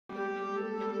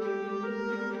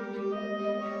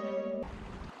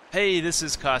Hey, this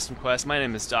is Costume Quest. My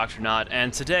name is Dr. Nought,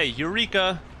 and today,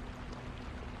 Eureka!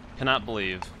 Cannot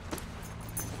believe.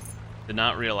 Did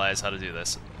not realize how to do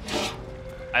this.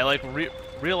 I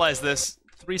realized this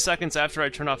 3 seconds after I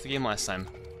turned off the game last time.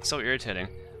 So irritating.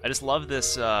 I just love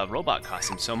this robot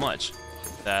costume so much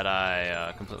that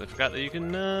I completely forgot that you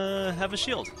can have a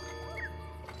shield.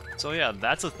 So yeah,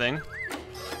 that's a thing.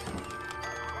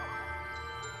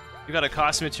 You got a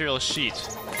costume material sheet.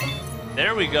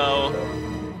 There we go.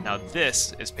 Now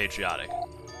this is patriotic.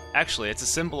 Actually, it's a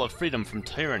symbol of freedom from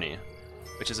tyranny,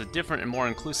 which is a different and more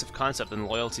inclusive concept than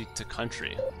loyalty to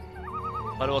country.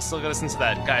 But it will still get us into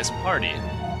that guy's party.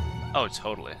 Oh,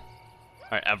 totally.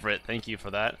 Alright, Everett, thank you for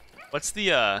that. What's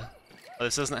the, oh,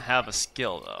 this doesn't have a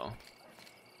skill, though.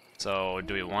 So,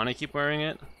 do we want to keep wearing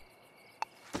it?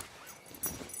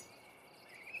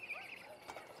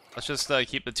 Let's just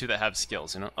keep the two that have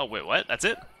skills, you know? Oh, wait, what? That's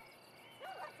it?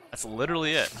 That's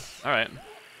literally it. Alright.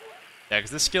 Yeah,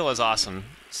 because this skill is awesome,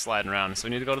 sliding around. So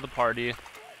we need to go to the party.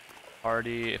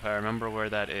 Party, if I remember where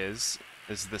that is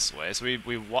this way. So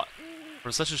we walked, for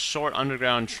such a short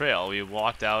underground trail, we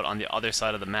walked out on the other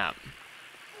side of the map.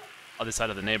 Other side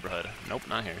of the neighborhood. Nope,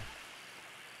 not here.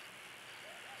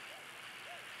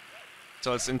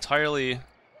 So it's entirely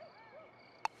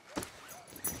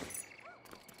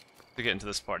to get into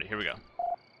this party. Here we go.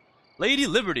 Lady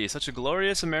Liberty, such a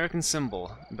glorious American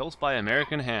symbol, built by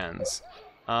American hands.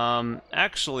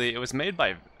 Actually, it was made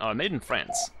in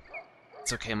France.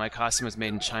 It's okay, my costume was made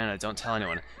in China, don't tell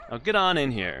anyone. Now get on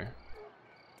in here.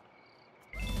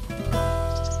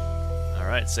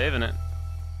 Alright, saving it.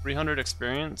 300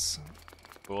 experience.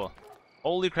 Cool.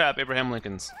 Holy crap, Abraham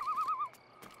Lincoln's.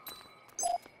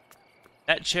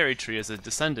 That cherry tree is a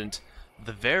descendant of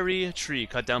the very tree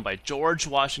cut down by George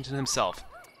Washington himself.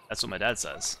 That's what my dad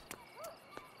says.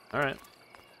 Alright.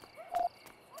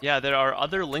 Yeah, there are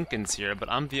other Lincolns here, but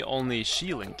I'm the only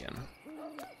she-Lincoln.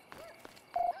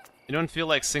 You don't feel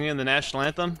like singing the national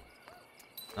anthem?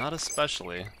 Not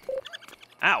especially.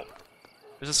 Ow!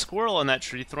 There's a squirrel in that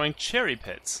tree throwing cherry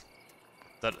pits.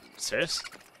 Is that serious?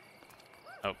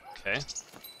 Okay.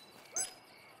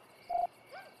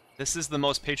 This is the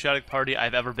most patriotic party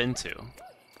I've ever been to.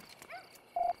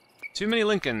 Too many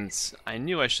Lincolns. I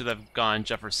knew I should have gone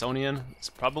Jeffersonian.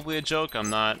 It's probably a joke. I'm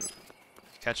not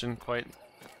catching quite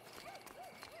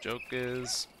joke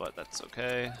is, but that's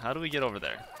okay. How do we get over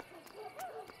there?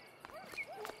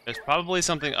 There's probably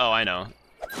something. Oh, I know.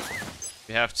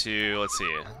 We have to. Let's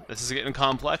see. This is getting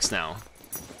complex now.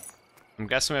 I'm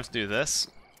guessing we have to do this.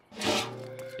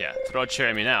 Yeah, throw a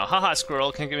cherry at me now. Haha,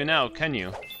 squirrel, can't get me now, can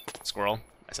you? Squirrel.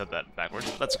 I said that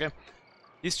backwards, but that's okay.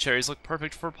 These cherries look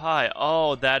perfect for pie.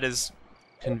 Oh, that is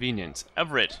convenient.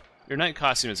 Everett, your night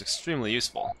costume is extremely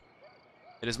useful.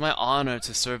 It is my honor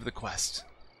to serve the quest.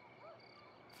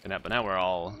 But now we're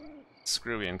all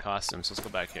screwy in costumes, so let's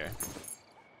go back here.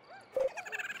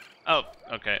 Oh,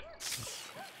 okay.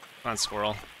 Come on,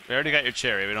 squirrel. We already got your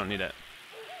cherry, we don't need it.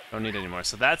 Don't need it anymore.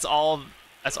 So that's all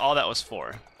that was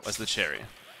for, was the cherry.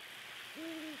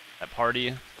 That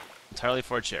party, entirely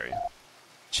for a cherry.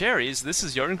 Cherries? This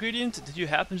is your ingredient? Did you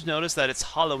happen to notice that it's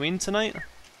Halloween tonight?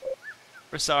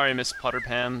 We're sorry, Miss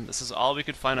Potterpam. This is all we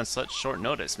could find on such short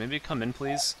notice. Maybe come in,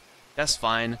 please? Yes,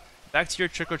 fine. Back to your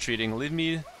trick-or-treating. Leave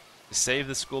me to save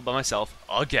the school by myself.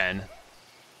 Again.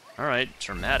 Alright,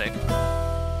 dramatic.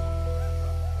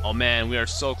 Oh man, we are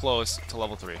so close to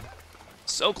level 3.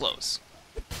 So close.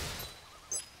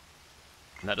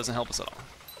 And that doesn't help us at all.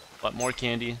 But more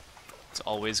candy, it's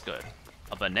always good.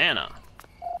 A banana.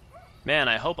 Man,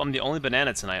 I hope I'm the only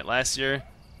banana tonight. Last year,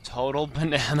 total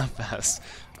banana fest.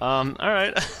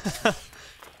 Alright.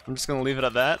 I'm just gonna leave it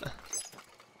at that.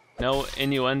 No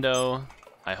innuendo,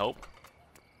 I hope.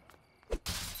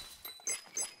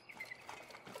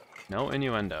 No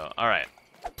innuendo. Alright.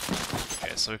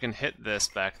 Okay, so we can hit this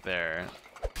back there.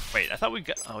 Wait, I thought we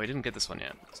got... Oh, we didn't get this one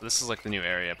yet. So this is like the new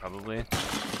area, probably.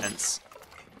 Hence.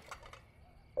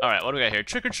 Alright, what do we got here?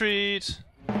 Trick or treat!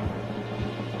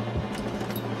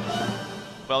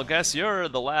 Well, guess you're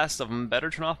the last of them.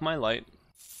 Better turn off my light.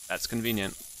 That's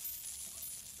convenient.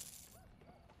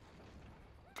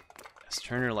 Yes,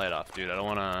 turn your light off, dude. I don't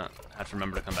want to have to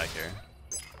remember to come back here.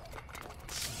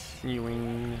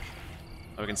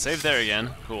 Oh, we can save there again.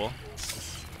 Cool.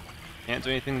 Can't do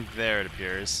anything there, it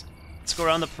appears. Let's go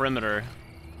around the perimeter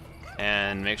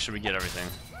and make sure we get everything.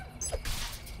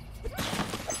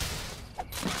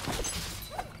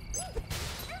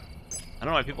 I don't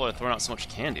know why people are throwing out so much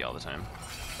candy all the time.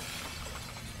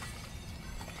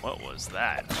 What was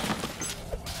that?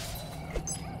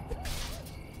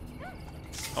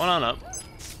 Going on up.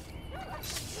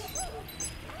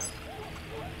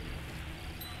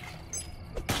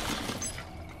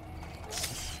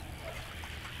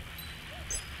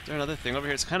 there another thing over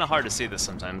here? It's kind of hard to see this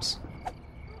sometimes.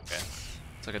 Okay.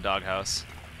 It's like a doghouse.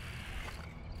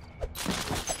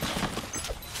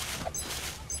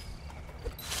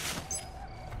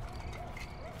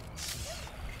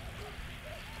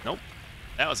 Nope.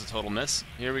 That was a total miss.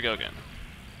 Here we go again.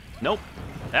 Nope.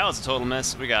 That was a total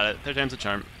miss. We got it. Third time's a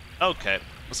charm. Okay.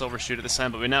 Let's overshoot it this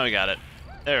time, but now we got it.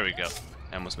 There we go.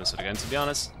 I almost missed it again, to be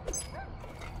honest.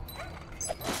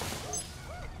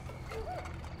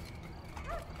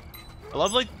 I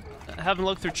love, like, having to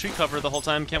look through tree cover the whole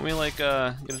time. Can't we, like, get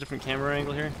a different camera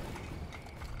angle here?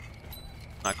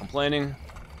 Not complaining.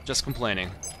 Just complaining.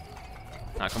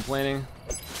 Not complaining.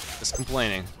 Just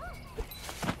complaining.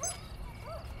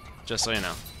 Just so you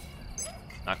know.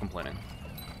 Not complaining.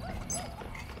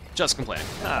 Just complaining.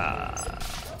 Ah.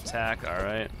 Attack,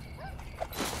 alright.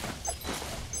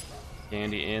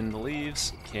 Candy in the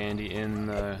leaves. Candy in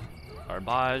the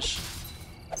garbage.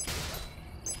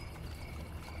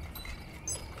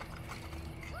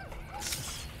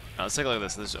 Now, let's take a look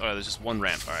at this. There's just one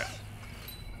ramp, alright.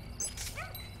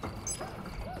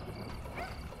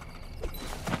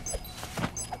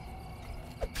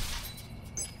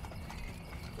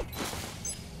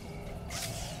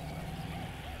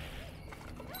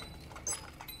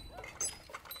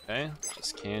 Okay,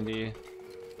 just candy.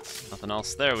 Nothing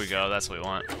else. There we go, that's what we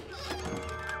want.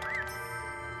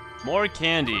 More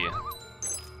candy.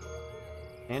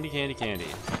 Candy, candy, candy.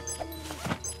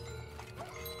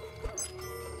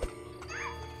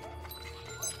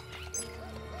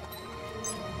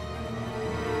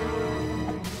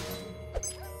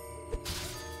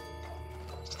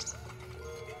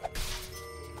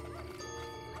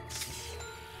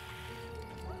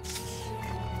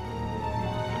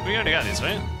 We already got these,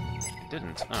 right? We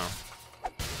didn't. Oh.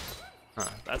 Huh,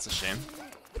 that's a shame.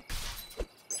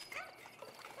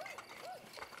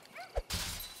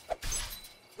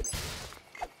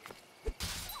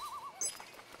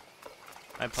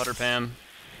 Hi, Putter Pam.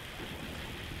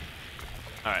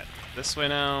 Alright, this way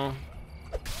now.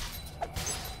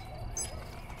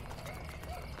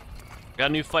 Got a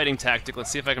new fighting tactic.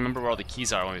 Let's see if I can remember where all the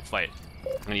keys are when we fight.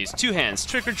 I'm gonna use two hands.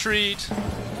 Trick or treat!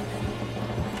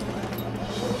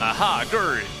 Aha,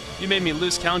 grr! You made me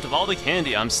lose count of all the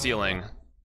candy I'm stealing.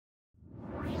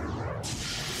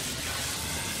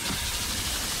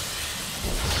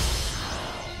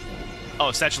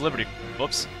 Oh, Statue of Liberty.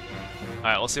 Whoops.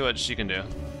 Alright, let's see what she can do.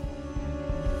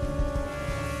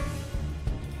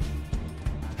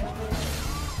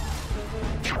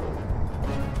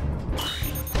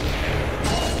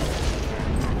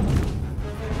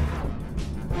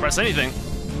 Press anything.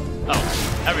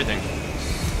 Oh, everything.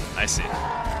 I see.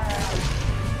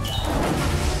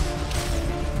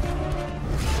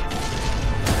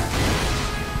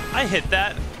 I hit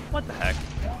that. What the heck?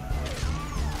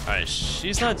 Alright,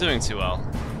 she's not doing too well.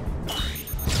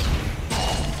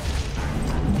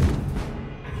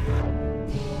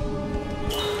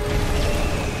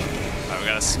 Alright, we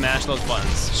gotta smash those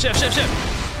buttons. Shift, shift, shift!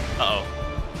 Uh-oh.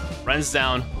 Ren's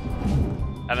down.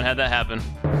 Haven't had that happen.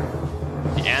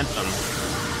 The anthem.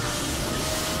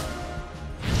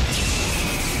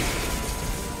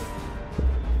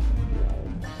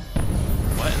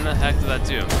 What in the heck did that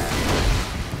do?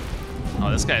 Oh,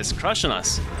 this guy is crushing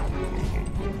us.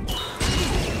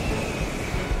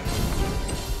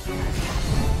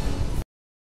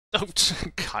 Oh,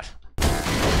 God.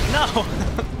 No!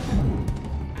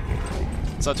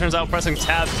 So it turns out pressing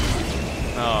tab...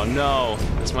 Oh, no.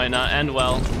 This might not end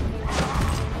well.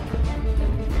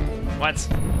 What?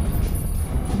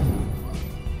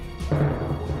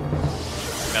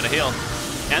 Gotta heal.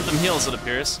 Anthem heals, it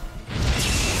appears.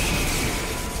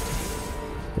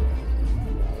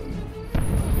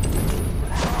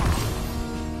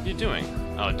 What are you doing?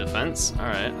 Oh, defense?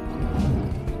 Alright.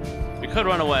 We could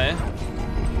run away.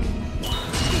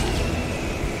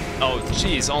 Oh,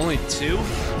 geez, only two?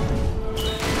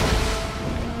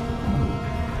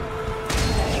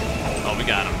 Oh, we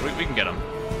got him. We can get him.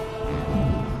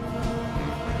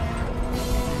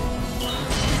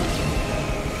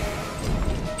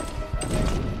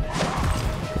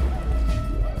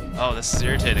 Oh, this is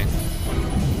irritating.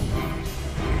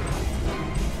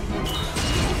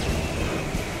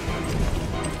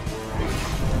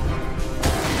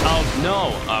 Oh,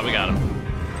 no! Oh, we got him.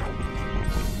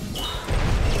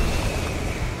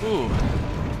 Ooh.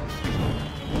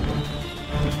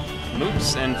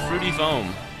 Moops and fruity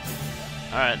foam.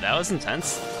 Alright, that was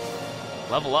intense.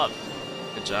 Level up.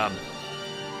 Good job.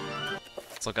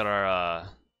 Let's look at our,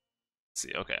 let's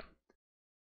see, okay.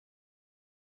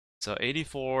 So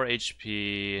 84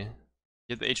 HP.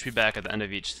 Get the HP back at the end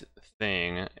of each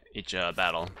thing, each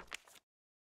battle.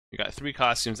 You got 3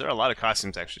 costumes. There are a lot of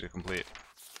costumes actually to complete.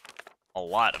 A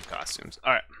lot of costumes.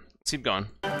 Alright, let's keep going.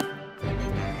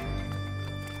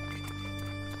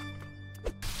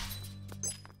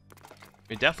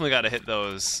 We definitely got to hit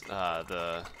those,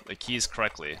 the keys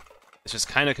correctly. It's just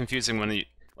kind of confusing when you,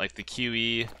 like the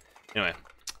QE, anyway,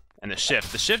 and the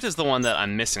shift. The shift is the one that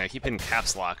I'm missing. I keep hitting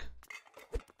caps lock.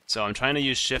 So I'm trying to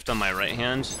use shift on my right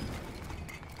hand.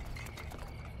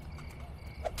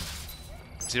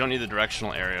 So you don't need the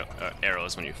directional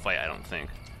arrows when you fight, I don't think.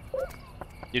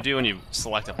 You do when you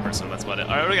select a person, that's about it.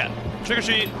 Alright, what do we got? Trick or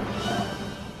treat!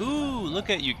 Ooh, look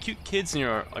at you cute kids in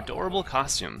your adorable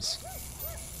costumes.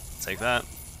 Take that.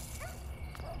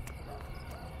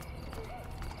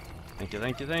 Thank you,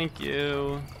 thank you, thank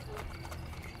you.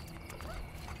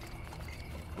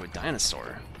 Ooh, a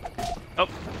dinosaur. Oh,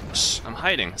 shh, I'm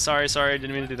hiding. Sorry,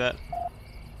 didn't mean to do that.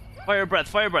 Fire breath,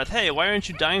 fire breath. Hey, why aren't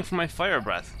you dying from my fire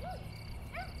breath?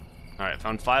 Alright,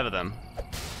 found 5 of them.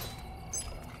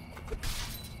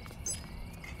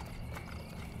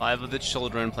 5 of the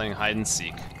children playing hide and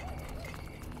seek.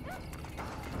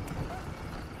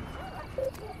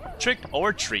 Trick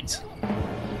or treat.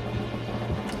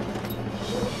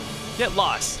 Get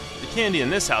lost. The candy in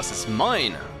this house is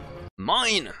mine.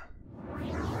 Mine!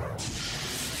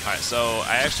 Alright, so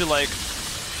I actually like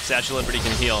Statue of Liberty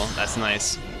can heal. That's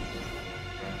nice.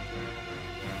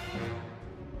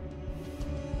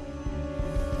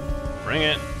 Bring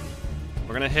it.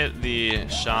 We're gonna hit the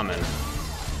shaman.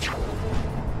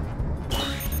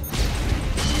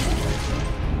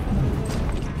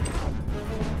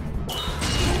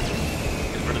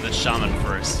 Get rid of the shaman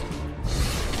first.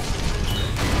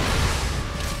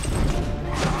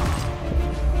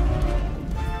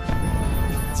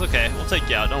 It's okay, we'll take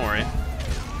you out, don't worry.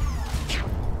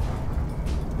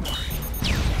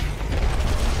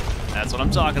 That's what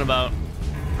I'm talking about.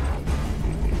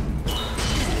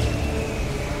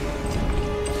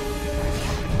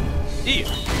 E!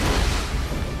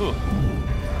 Ooh.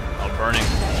 Oh, burning.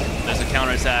 There's a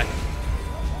counterattack.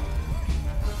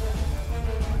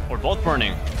 We're both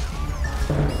burning.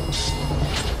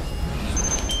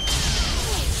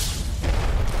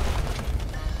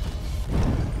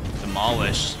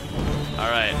 Demolished.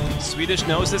 Alright. Swedish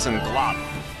noses and glop.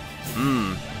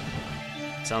 Mmm.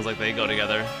 Sounds like they go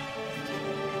together.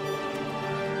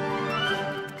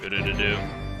 Do-do-do-do.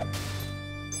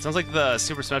 Sounds like the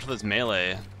Super Smash Bros.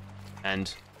 Melee.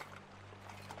 And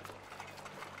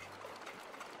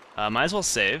might as well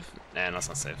save. Nah, let's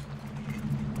not save.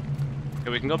 Okay,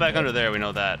 we can go back under there, we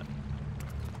know that.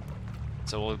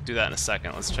 So we'll do that in a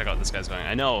second. Let's check out what this guy's going.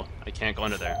 I know I can't go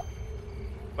under there.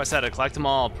 Quest had to collect them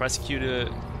all, prosecute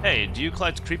it. Hey, do you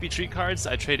collect creepy treat cards?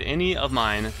 I trade any of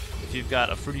mine if you've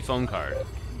got a fruity foam card.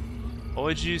 What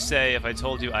would you say if I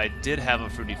told you I did have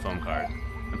a fruity foam card?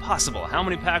 Impossible. How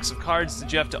many packs of cards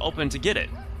did you have to open to get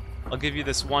it? I'll give you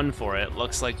this one for it.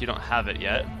 Looks like you don't have it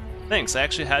yet. Thanks, I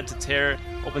actually had to tear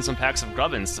open some packs of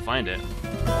Grubbins to find it.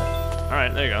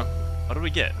 Alright, there you go. What did we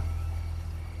get?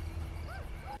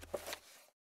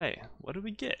 Hey, what did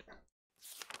we get?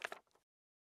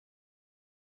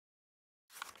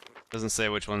 Doesn't say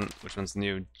which one's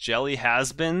new. Jelly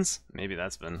has-beens? Maybe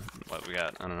that's been what we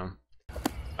got, I don't know.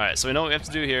 Alright, so we know what we have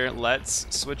to do here. Let's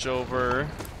switch over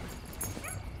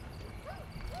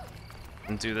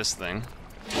and do this thing.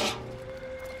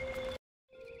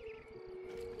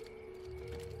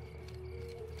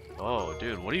 Oh,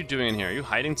 dude, what are you doing in here? Are you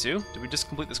hiding too? Did we just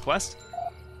complete this quest?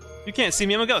 You can't see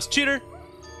me, I'm a ghost. Cheater!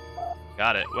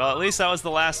 Got it. Well, at least that was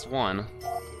the last one.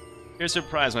 Here's a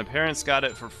surprise. My parents got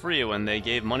it for free when they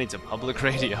gave money to public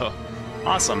radio.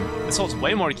 Awesome. This holds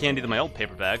way more candy than my old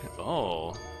paper bag.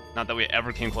 Oh. Not that we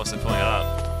ever came close to filling it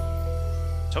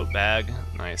up. Tote bag.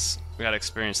 Nice. We got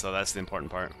experience, though. That's the important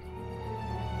part.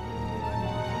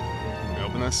 Can we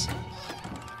open this?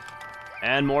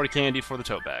 And more candy for the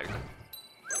tote bag.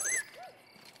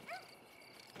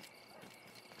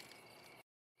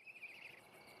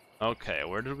 Okay,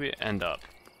 where did we end up?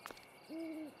 I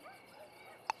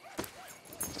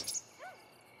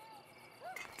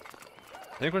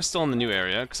think we're still in the new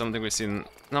area, because I don't think we've seen...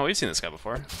 No, we've seen this guy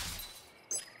before.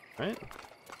 Right?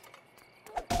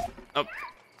 Oh,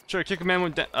 sure, kick a man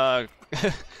when kick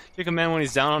a man when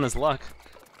he's down on his luck.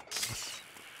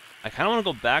 I kind of want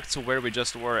to go back to where we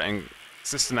just were and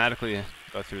systematically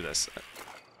go through this.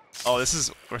 Oh, this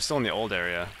is... We're still in the old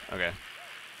area. Okay.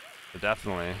 So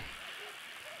definitely...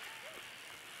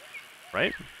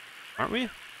 Right? Aren't we?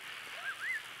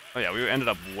 Oh yeah, we ended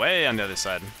up way on the other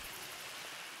side.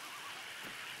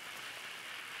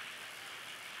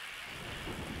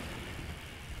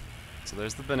 So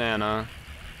there's the banana.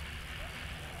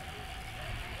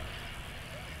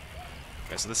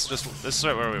 Okay, so this is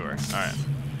right where we were. All right.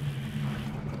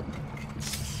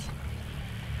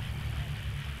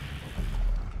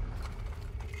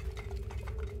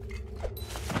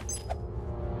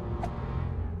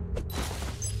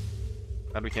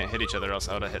 Glad we can't hit each other, else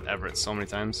I would have hit Everett so many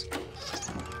times.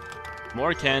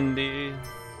 More candy.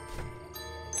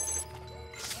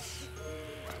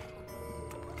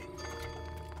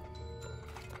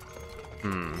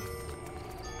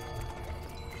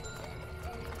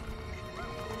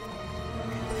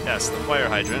 Yes, the fire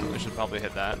hydrant. We should probably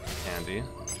hit that. Candy.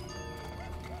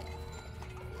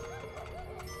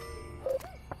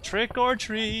 Trick or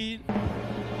treat.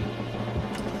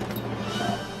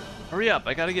 Hurry up,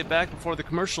 I gotta get back before the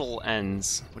commercial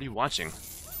ends. What are you watching? What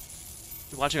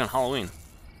are you watching on Halloween?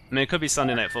 I mean, it could be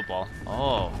Sunday Night Football.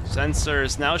 Oh,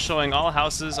 sensors now showing all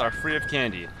houses are free of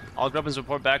candy. All Grubbins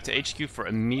report back to HQ for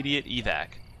immediate evac.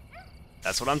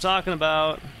 That's what I'm talking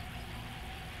about.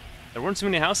 There weren't too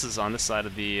many houses on this side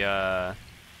of the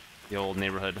old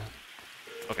neighborhood.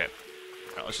 Okay,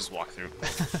 all right, let's just walk through. Do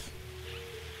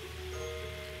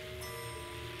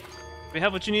we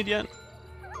have what you need yet?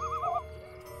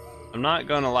 I'm not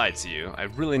gonna lie to you. I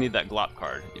really need that glop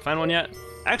card. You find one yet?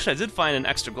 Actually, I did find an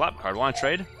extra glop card. Wanna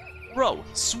trade? Bro,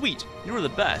 sweet. You were the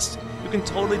best. You can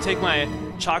totally take my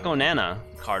Choco Nana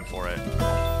card for it.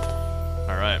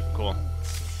 Alright, cool.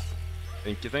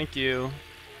 Thank you, thank you.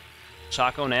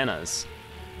 Choco Nanas.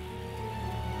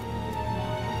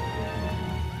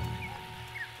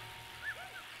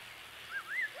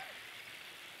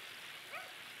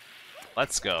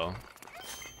 Let's go.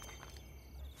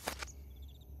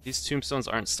 These tombstones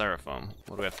aren't styrofoam.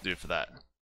 What do we have to do for that?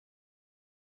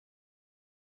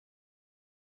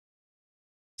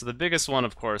 So the biggest one,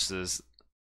 of course, is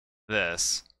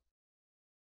this.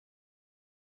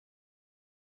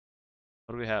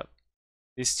 What do we have?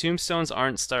 These tombstones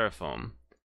aren't styrofoam.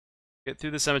 Get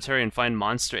through the cemetery and find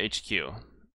Monster HQ.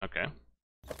 Okay.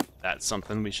 That's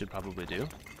something we should probably do.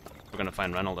 We're gonna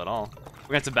find Reynold at all. We're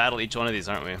gonna have to battle each one of these,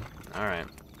 aren't we? Alright.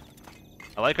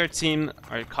 I like our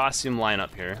costume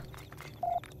lineup here.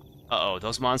 Uh-oh,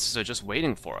 those monsters are just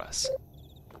waiting for us.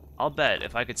 I'll bet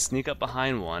if I could sneak up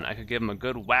behind one, I could give him a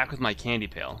good whack with my candy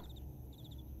pail.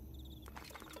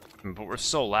 But we're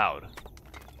so loud.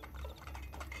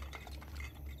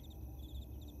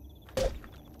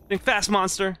 Think fast,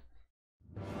 monster!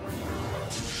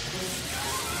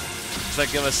 Does that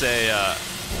give us an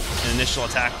initial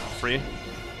attack for free?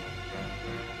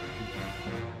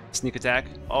 Sneak attack?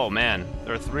 Oh man,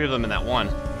 there are 3 of them in that one.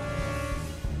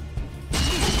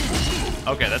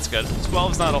 Okay, that's good.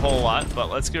 12's not a whole lot, but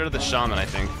let's get rid of the shaman, I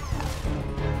think.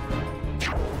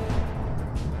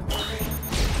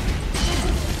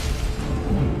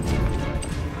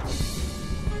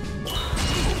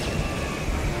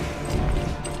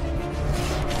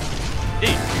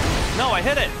 No, I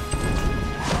hit it!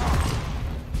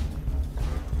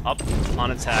 Up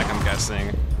on attack, I'm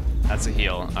guessing. That's a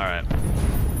heal. Alright.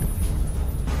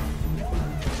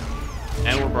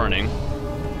 And we're burning.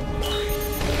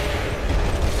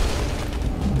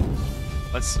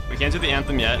 We can't do the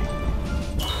anthem yet.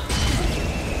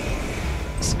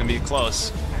 This is gonna be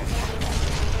close.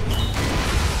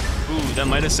 Ooh, that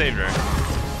might have saved her.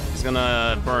 She's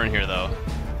gonna burn here, though.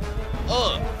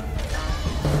 Ugh!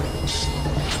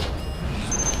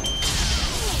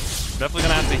 Definitely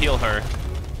gonna have to heal her.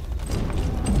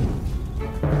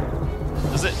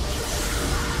 Does it?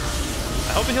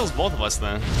 I hope it heals both of us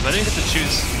then. But I didn't get to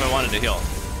choose if I wanted to heal.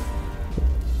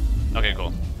 Okay,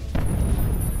 cool.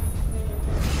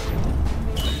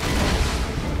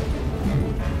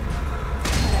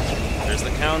 There's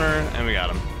the counter, and we got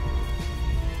him.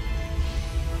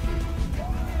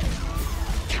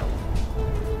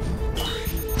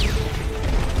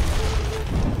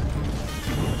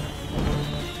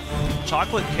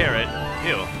 Chocolate carrot.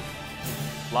 Ew.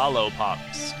 Lalo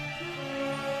pops.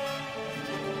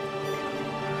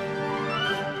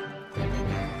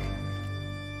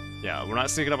 Yeah, we're not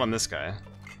sneaking up on this guy.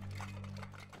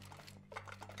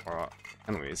 Or,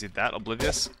 anyway, is he that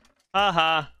oblivious?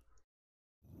 Haha!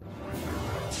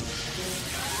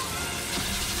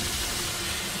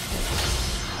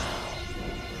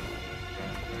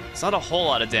 It's not a whole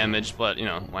lot of damage, but, you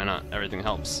know, why not? Everything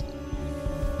helps.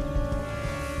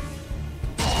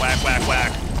 Whack, whack,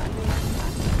 whack.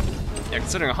 Yeah,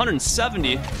 considering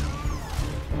 170.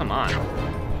 Come on.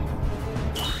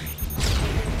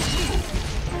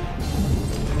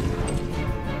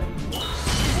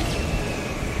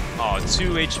 Oh,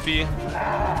 2 HP.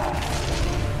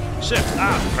 Shit.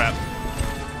 Ah, crap.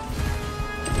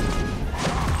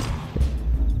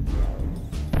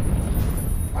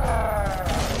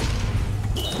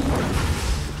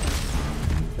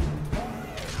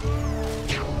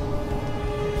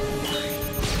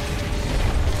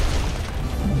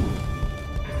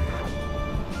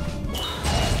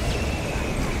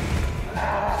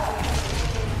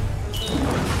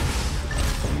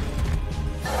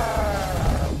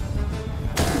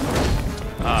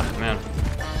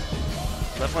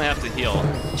 heal.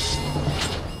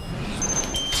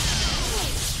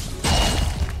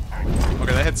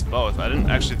 Okay, that hits both. I didn't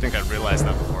actually think I'd realized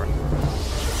that before.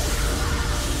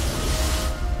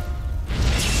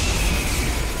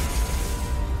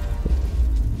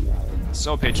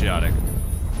 So patriotic.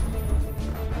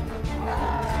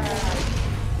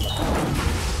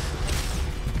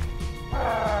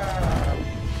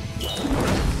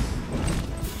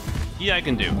 E I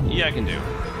can do. E I can do.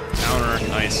 Counter,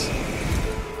 nice.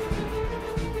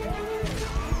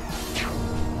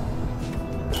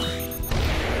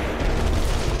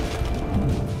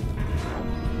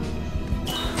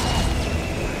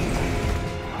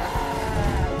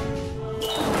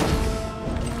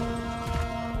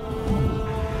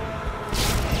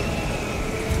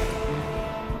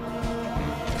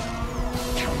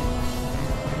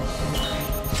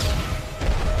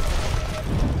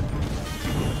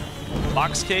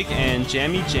 Box cake and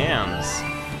jammy jams.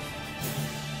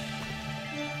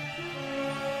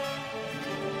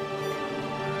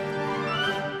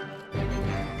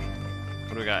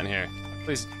 What do we got in here?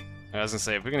 Please, I was gonna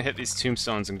say, if we're gonna hit these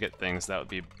tombstones and get things, that would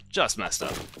be just messed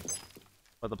up.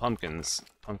 But the pumpkins,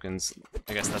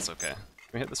 I guess that's okay.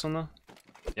 Can we hit this one though?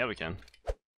 Yeah, we can.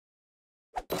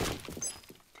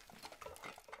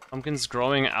 Pumpkins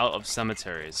growing out of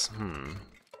cemeteries.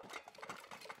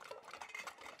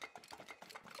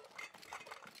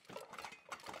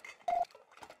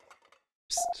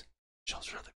 Psst.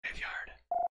 Children of the graveyard.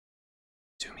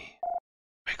 To me.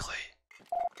 Quickly.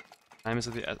 Time is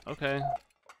of the... Okay.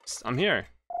 Psst, I'm here.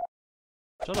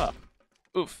 Shut up.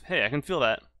 Oof. Hey, I can feel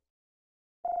that.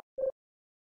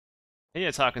 Hey,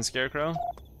 you talking scarecrow.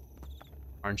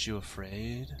 Aren't you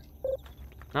afraid?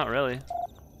 Not really.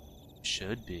 You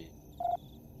should be.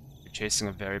 You're chasing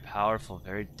a very powerful,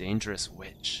 very dangerous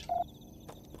witch.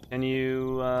 Can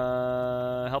you,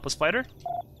 help us fight her?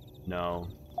 No.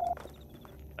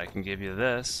 I can give you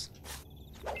this.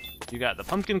 You got the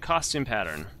pumpkin costume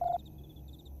pattern.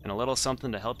 And a little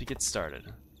something to help you get started.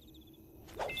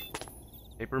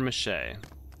 Paper mache.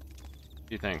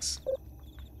 Few things.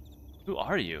 Who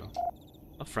are you?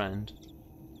 A friend.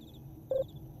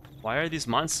 Why are these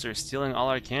monsters stealing all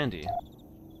our candy?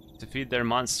 To feed their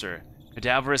monster,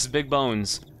 cadaverous big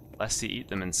bones, lest he eat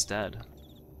them instead.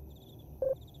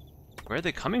 Where are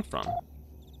they coming from?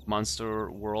 Monster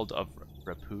world of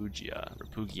Repugia.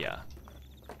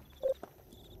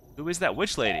 Who is that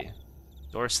witch lady?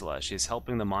 Dorsala. She is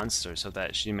helping the monster so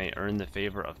that she may earn the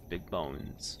favor of Big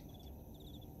Bones.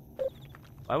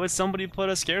 Why would somebody put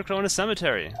a scarecrow in a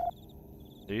cemetery?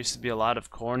 There used to be a lot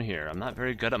of corn here. I'm not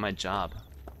very good at my job.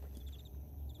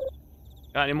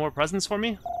 Got any more presents for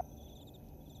me?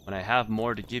 When I have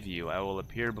more to give you, I will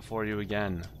appear before you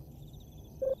again.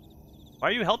 Why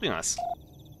are you helping us?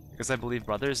 Because I believe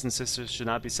brothers and sisters should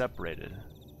not be separated.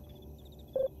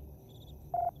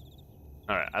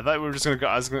 Alright, I thought we were just gonna go.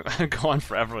 I was gonna go on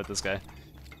forever with this guy.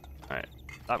 Alright,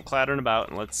 stop clattering about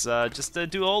and let's just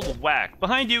do old whack.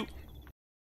 Behind you!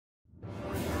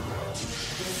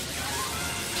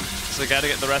 So I gotta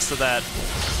get the rest of that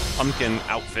pumpkin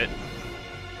outfit.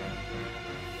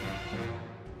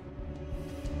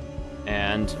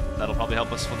 And that'll probably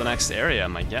help us for the next area,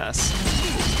 my guess.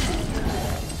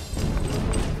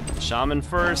 Shaman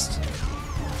first.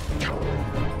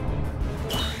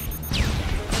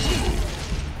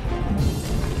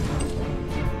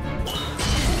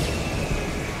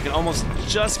 You can almost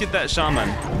just get that shaman.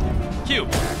 Q.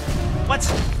 What?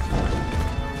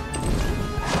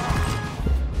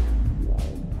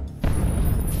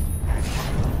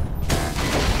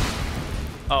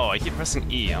 Oh, I keep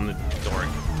pressing E on the dork.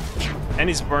 And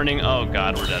he's burning. Oh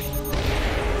god, we're dead.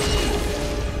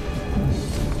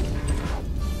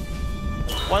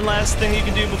 One last thing you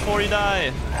can do before you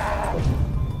die.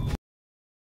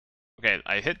 Okay,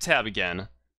 I hit tab again.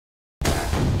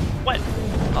 What?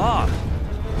 Ah.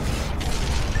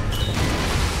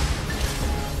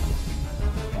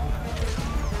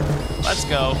 Let's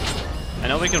go. I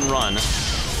know we can run.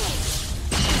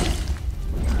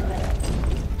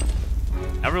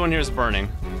 Everyone here is burning.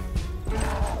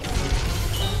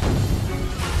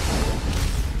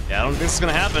 Yeah, I don't think this is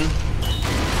gonna happen.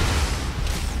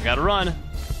 I gotta run.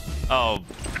 Oh,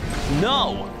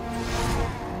 no!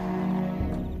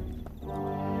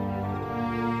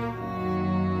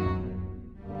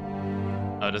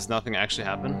 Oh, does nothing actually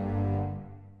happen?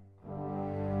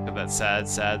 Got that sad,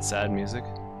 sad, sad music.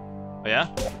 Oh yeah?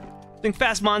 Think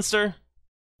fast, monster!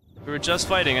 We were just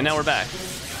fighting and now we're back.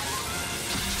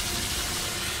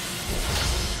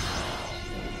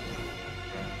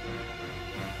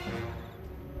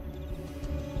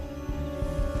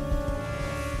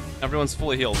 Everyone's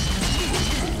fully healed.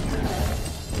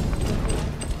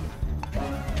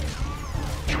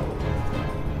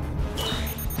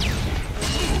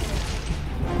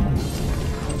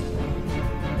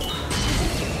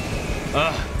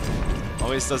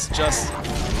 least does just...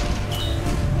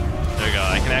 There we go,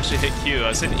 I can actually hit Q. I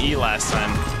was hitting E last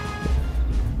time.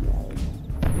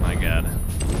 My god.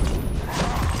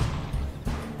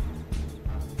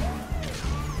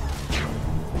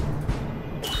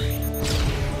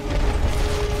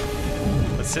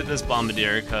 Let's hit this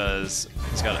Bombardier, because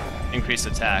it's got increased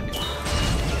attack.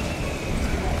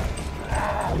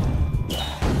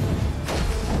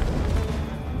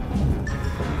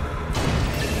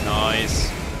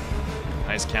 Nice.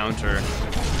 Nice counter.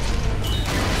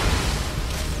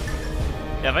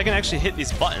 Yeah, if I can actually hit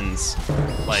these buttons,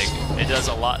 like, it does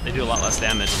a lot, they do a lot less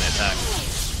damage when they attack.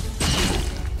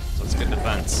 So it's good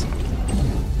defense.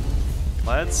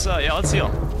 Let's, yeah, let's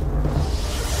heal.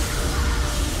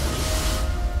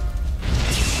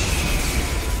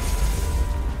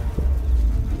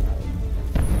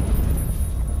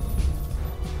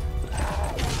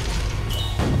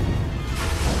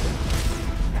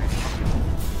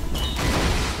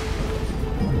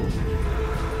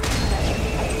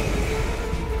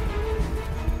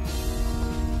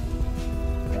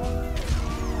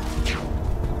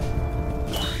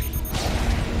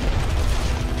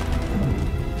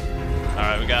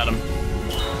 Got him.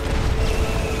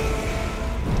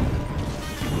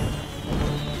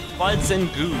 Buds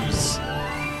and goos.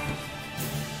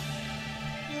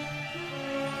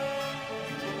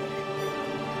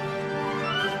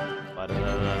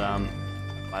 Ba-da-da-da-dum.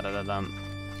 Ba-da-da-dum.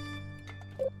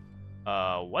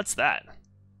 What's that?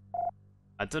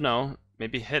 I don't know.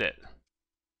 Maybe hit it.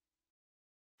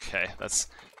 Okay, that's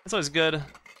always good.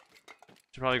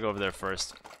 Should probably go over there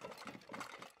first.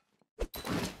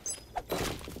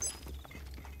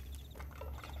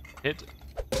 Hit.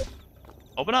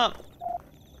 Open up!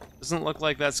 Doesn't look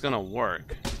like that's gonna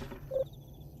work. I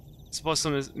suppose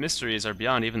some mysteries are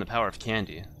beyond even the power of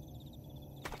candy.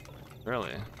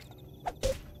 Really?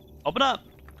 Open up!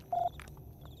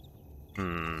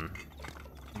 I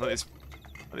thought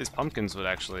these pumpkins would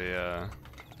actually,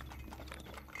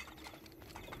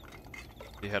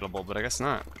 be hittable, but I guess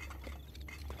not.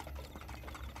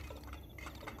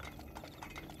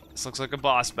 This looks like a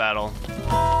boss battle.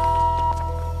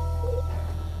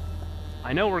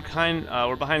 I know we're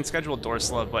behind schedule,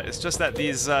 Dorsla, but it's just that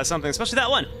these something, especially that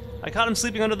one, I caught him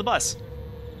sleeping under the bus.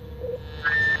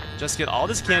 Just get all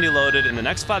this candy loaded in the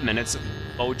next 5 minutes,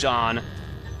 Bojan,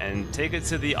 and take it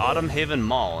to the Autumn Haven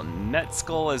Mall.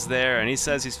 Metzkel is there, and he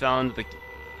says he's found the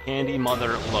Candy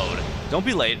Mother load. Don't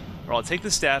be late, or I'll take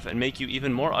the staff and make you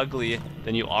even more ugly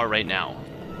than you are right now.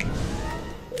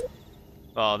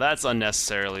 Oh, that's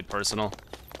unnecessarily personal.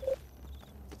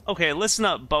 Okay, listen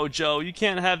up, Bojo. You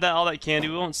can't have all that candy.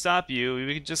 We won't stop you.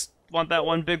 We just want that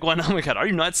one big one. Oh my god, are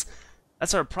you nuts?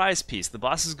 That's our prize piece. The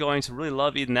boss is going to really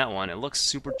love eating that one. It looks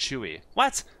super chewy.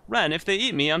 What? Ren, if they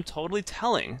eat me, I'm totally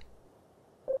telling.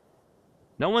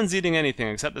 No one's eating anything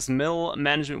except this middle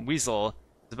management weasel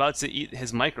is about to eat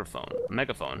his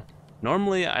megaphone.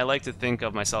 Normally, I like to think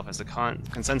of myself as a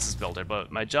consensus builder,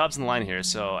 but my job's in the line here,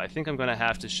 so I think I'm gonna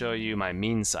have to show you my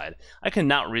mean side. I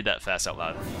cannot read that fast out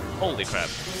loud. Holy crap.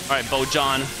 Alright,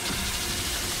 Bojan.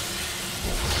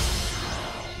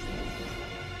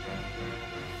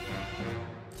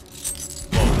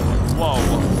 Whoa,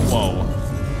 whoa, whoa.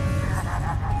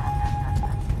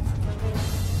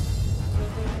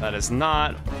 That is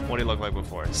not what he looked like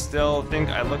before. Still think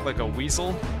I look like a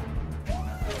weasel.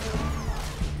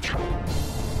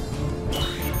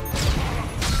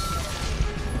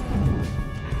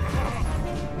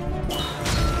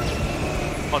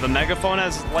 Oh, the megaphone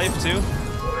has life too?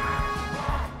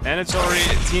 Mandatory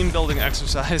team building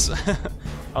exercise. I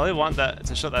really want that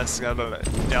to shut that together.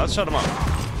 Yeah, let's shut him up.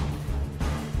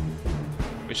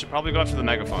 We should probably go after the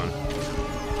megaphone.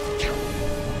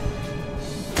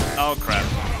 Oh crap.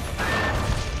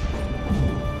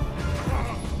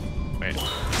 Wait.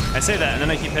 I say that and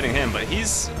then I keep hitting him, but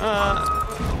he's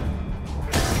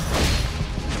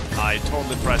I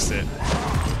totally pressed it.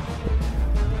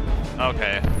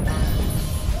 Okay.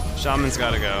 Shaman's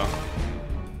gotta go.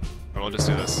 Or we'll just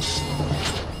do this.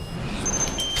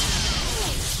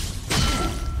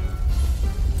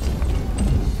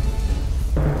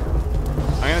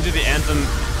 I'm gonna do the anthem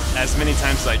as many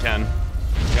times as I can.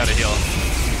 Gotta heal.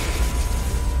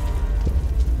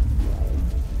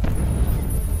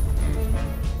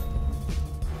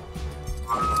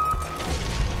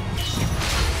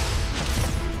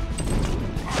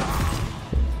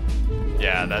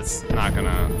 Yeah, that's not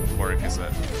gonna work, is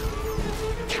it?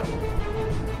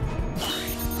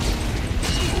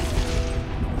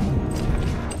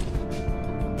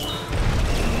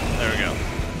 There we go.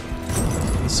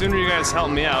 The sooner you guys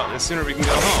help me out, the sooner we can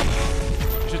go home.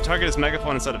 We should target his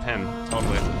megaphone instead of him,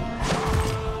 totally.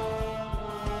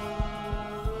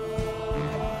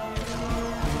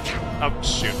 Oh,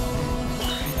 shoot.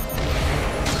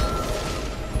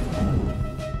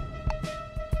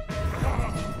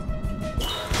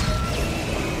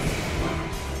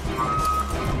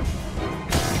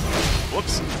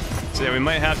 Whoops. So yeah, we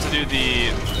might have to do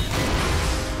the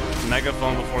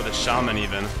megaphone before the shaman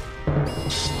even.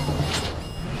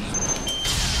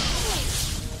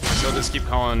 So just keep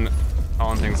calling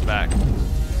things back.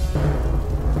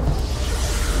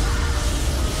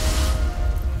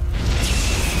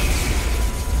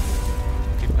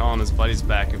 Keep calling his buddies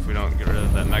back if we don't get rid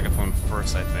of that megaphone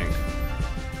first, I think.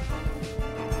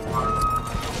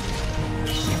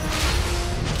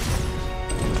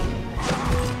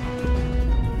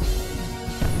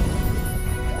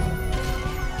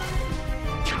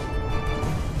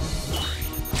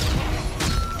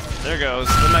 There goes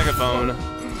the megaphone.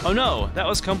 Oh no, that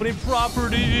was company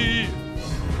property!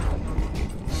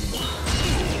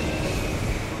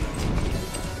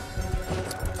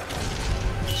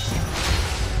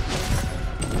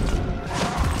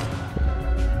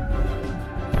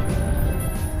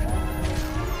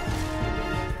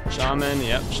 Shaman,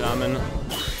 yep, shaman.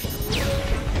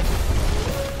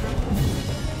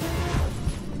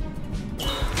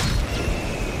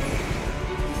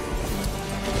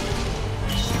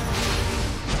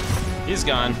 He's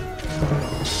gone.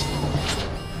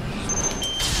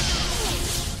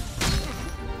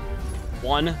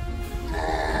 One.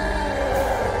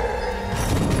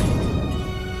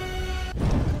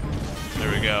 There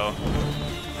we go.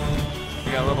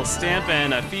 We got a little stamp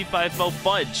and a fee-fi-fo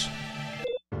fudge.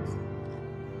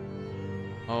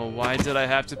 Oh, why did I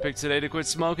have to pick today to quit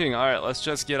smoking? Alright, let's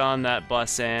just get on that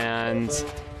bus and...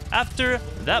 After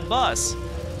that bus...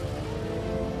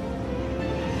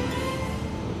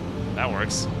 That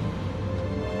works.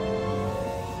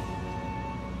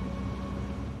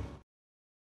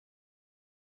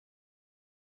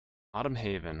 Autumn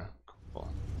Haven. Cool.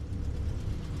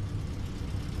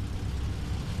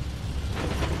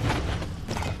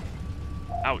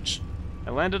 Ouch.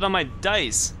 I landed on my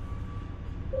dice.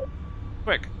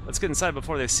 Quick, let's get inside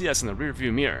before they see us in the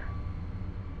rearview mirror.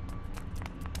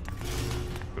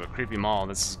 Ooh, a creepy mall.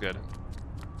 This is good.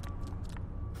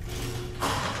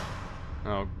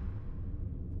 Oh.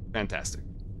 Fantastic.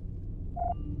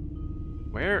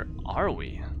 Where are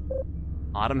we?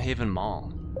 Autumn Haven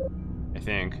Mall, I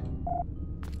think.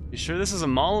 You sure this is a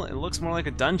mall? It looks more like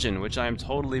a dungeon, which I am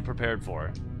totally prepared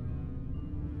for.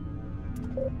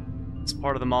 This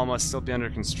part of the mall must still be under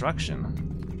construction.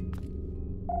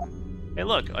 Hey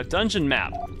look, a dungeon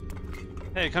map.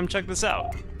 Hey, come check this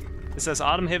out. It says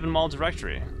Autumn Haven Mall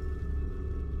directory.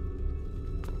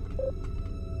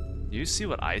 Do you see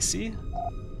what I see?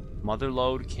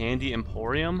 Motherlode Candy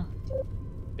Emporium?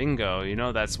 Bingo, you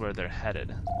know that's where they're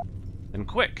headed. Then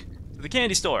quick, to the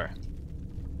candy store!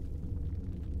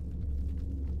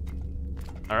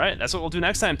 Alright, that's what we'll do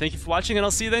next time. Thank you for watching, and I'll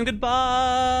see you then.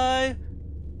 Goodbye!